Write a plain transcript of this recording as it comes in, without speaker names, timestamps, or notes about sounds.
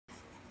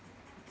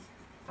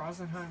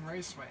Rosenheim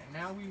Raceway.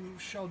 Now we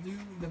shall do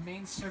the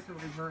main circuit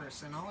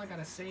reverse, and all I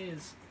gotta say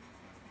is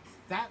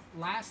that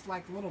last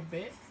like little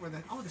bit where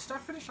the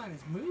start finish line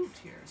is moved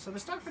here. So the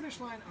start finish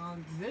line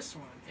on this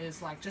one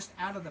is like just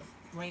out of the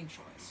lane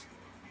choice,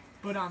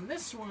 but on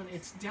this one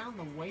it's down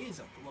the ways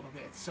up a little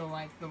bit. So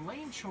like the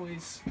lane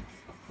choice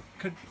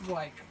could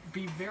like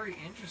be very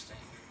interesting.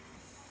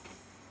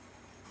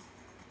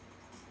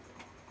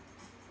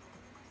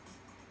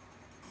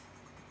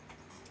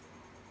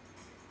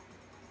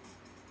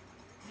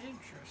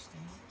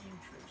 Interesting.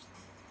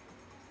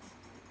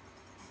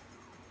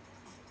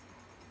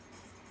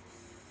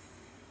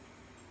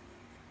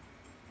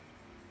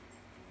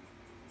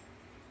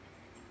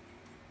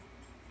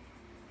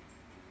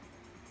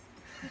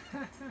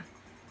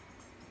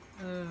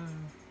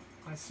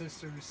 My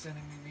sister is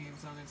sending me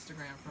memes on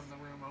Instagram from the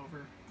room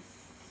over.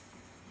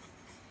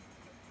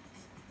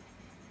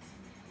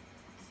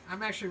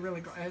 I'm actually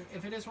really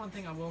if it is one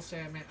thing I will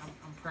say I'm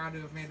proud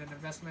to have made an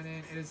investment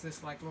in, it is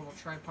this like little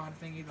tripod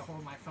thingy to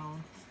hold my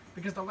phone,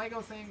 because the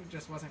Lego thing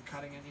just wasn't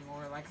cutting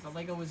anymore. Like the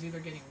Lego was either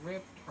getting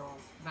ripped or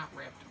not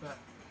ripped, but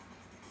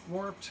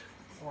warped,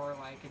 or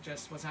like it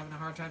just was having a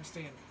hard time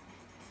staying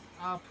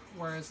up,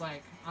 whereas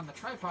like on the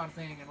tripod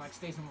thing it like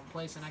stays in one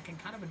place and I can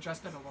kind of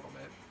adjust it a little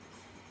bit.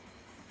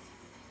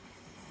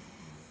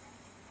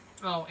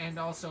 Oh, and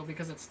also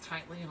because it's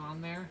tightly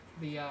on there,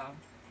 the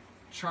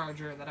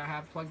charger that I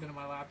have plugged into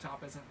my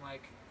laptop isn't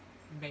like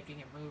making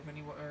it move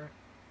anywhere.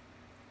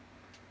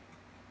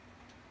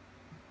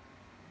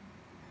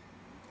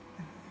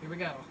 Here we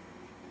go.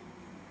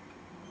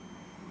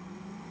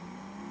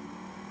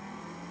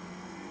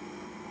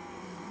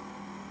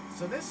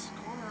 So this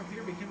corner up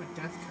here became a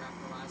death trap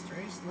the last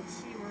race. Let's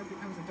see where it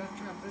becomes a death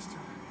trap this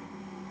time.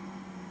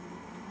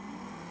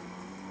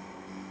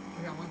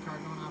 We got one car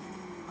going off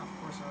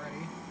course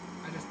already.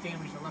 I just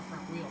damaged the left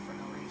front wheel for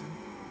no reason.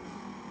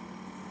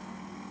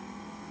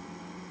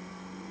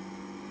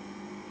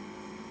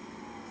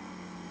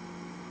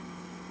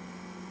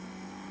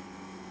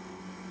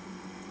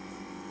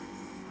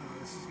 Oh,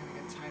 this is gonna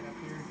get tight up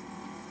here.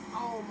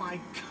 Oh my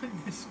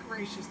goodness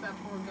gracious, that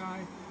poor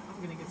guy.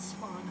 I'm gonna get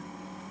spun.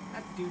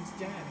 That dude's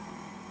dead.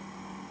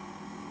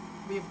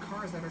 We have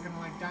cars that are gonna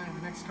like die in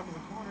the next couple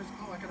of corners.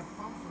 Oh, I got a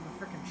bump from the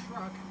frickin'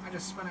 truck. I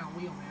just spun out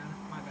wheel, man.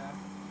 My bad.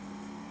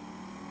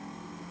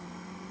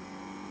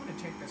 I'm gonna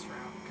take this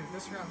route, because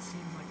this route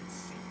seems like it's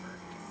safer.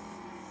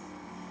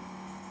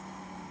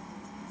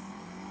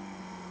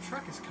 The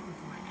truck is coming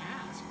for my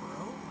ass,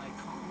 bro. Like,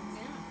 calm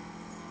down.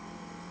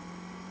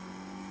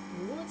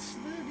 What's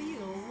the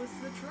deal with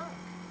the truck?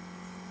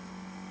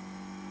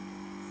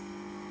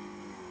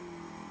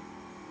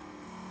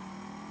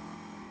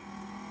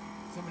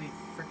 Somebody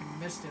freaking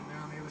missed it, and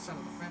they're on the other side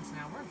of the fence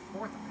now. We're in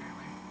fourth,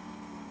 apparently.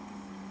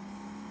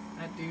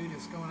 That dude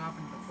is going off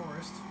into the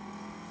forest.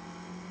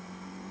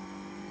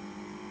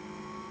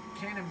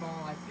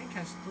 Cannonball, I think,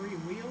 has 3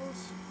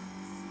 wheels.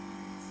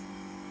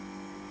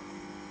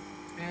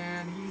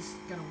 And he's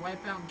going to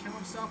wipe out and kill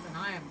himself, and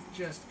I have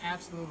just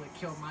absolutely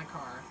killed my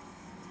car.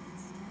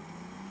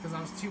 Because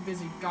I was too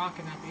busy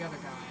gawking at the other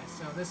guy.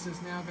 So this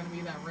is now going to be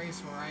that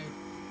race where I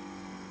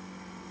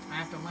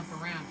have to limp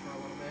around for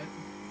a little bit.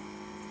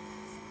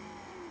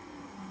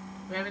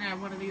 We haven't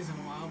had one of these in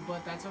a while,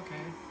 but that's okay.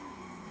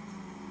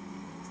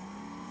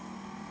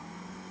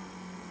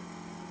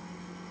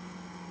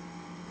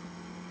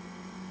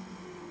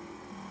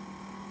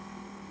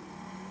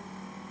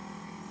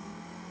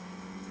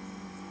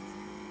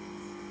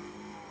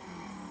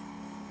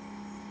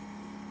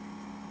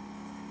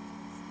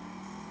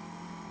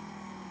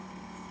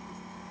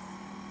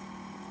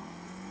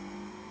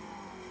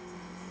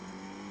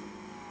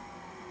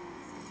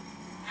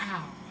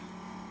 Ow.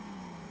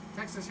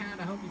 Texas Hound,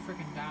 I hope you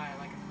freaking die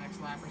like in the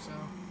next lap or so.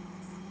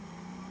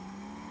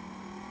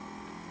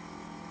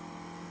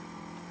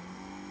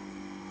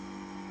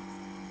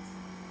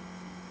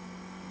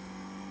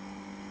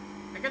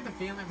 I get the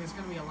feeling there's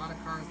gonna be a lot of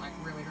cars like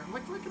really hurt.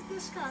 Look at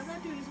this guy,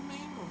 that dude is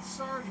mangled.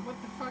 Sarge,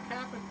 what the fuck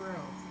happened, bro?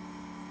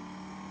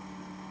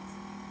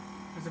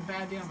 There's a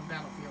bad day on the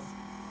battlefield.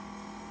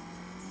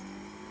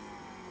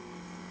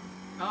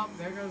 Oh,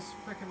 there goes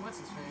frickin' what's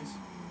his face.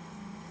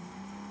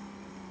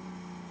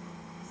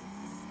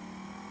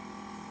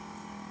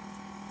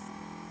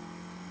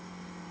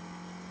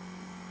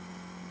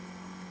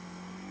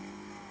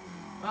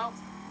 Well,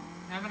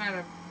 I haven't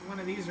had one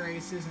of these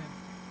races in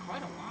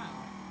quite a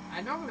while.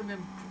 I know it would have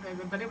been,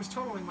 but it was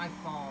totally my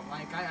fault.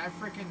 Like, I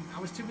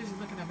was too busy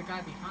looking at the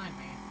guy behind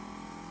me.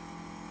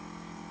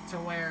 To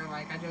where,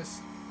 like, I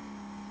just,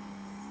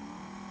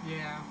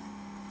 yeah.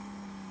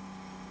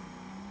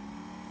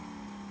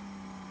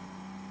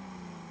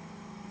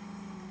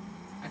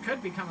 I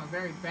could become a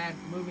very bad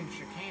moving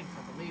chicane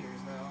for the leaders,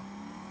 though.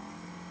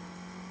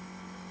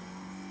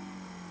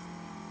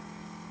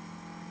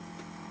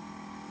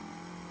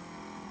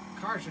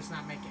 Car's just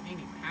not making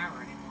any power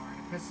anymore, and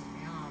it pisses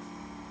me off.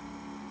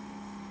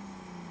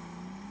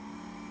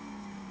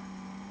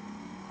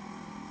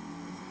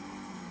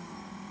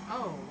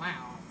 Oh,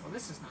 wow. Well,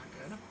 this is not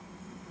good.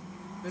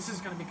 This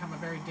is going to become a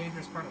very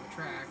dangerous part of the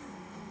track.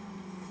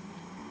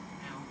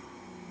 Ow.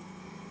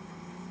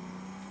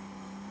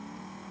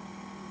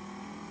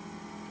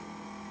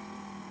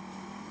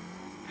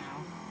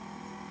 Ow.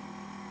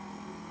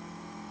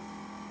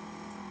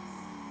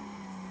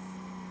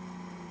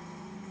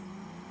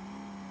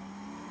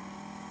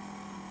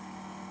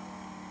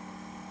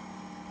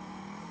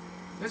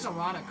 There's a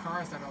lot of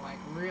cars that are like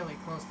really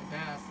close to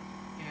death,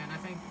 and I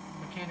think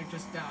the mechanic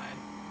just died.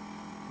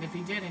 And if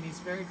he didn't, he's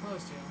very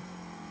close to.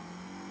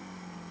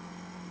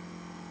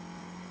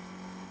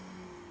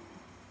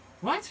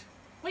 What?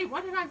 Wait,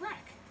 what did I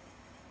wreck?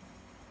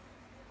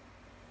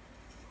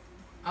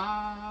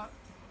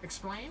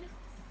 Explain?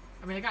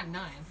 I mean, I got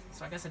 9th,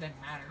 so I guess it didn't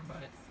matter,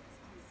 but...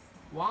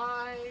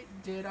 Why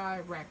did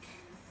I wreck?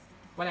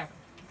 What happened?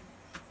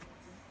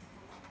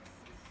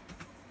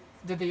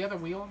 Did the other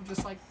wheel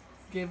just, like,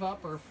 give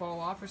up or fall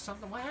off or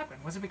something? What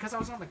happened? Was it because I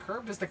was on the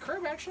curb? Does the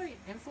curb actually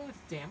influence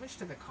damage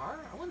to the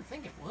car? I wouldn't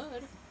think it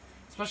would.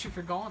 Especially if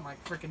you're going,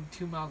 like, freaking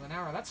 2 miles an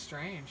hour. That's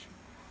strange.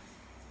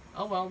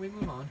 Oh, well, we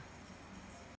move on.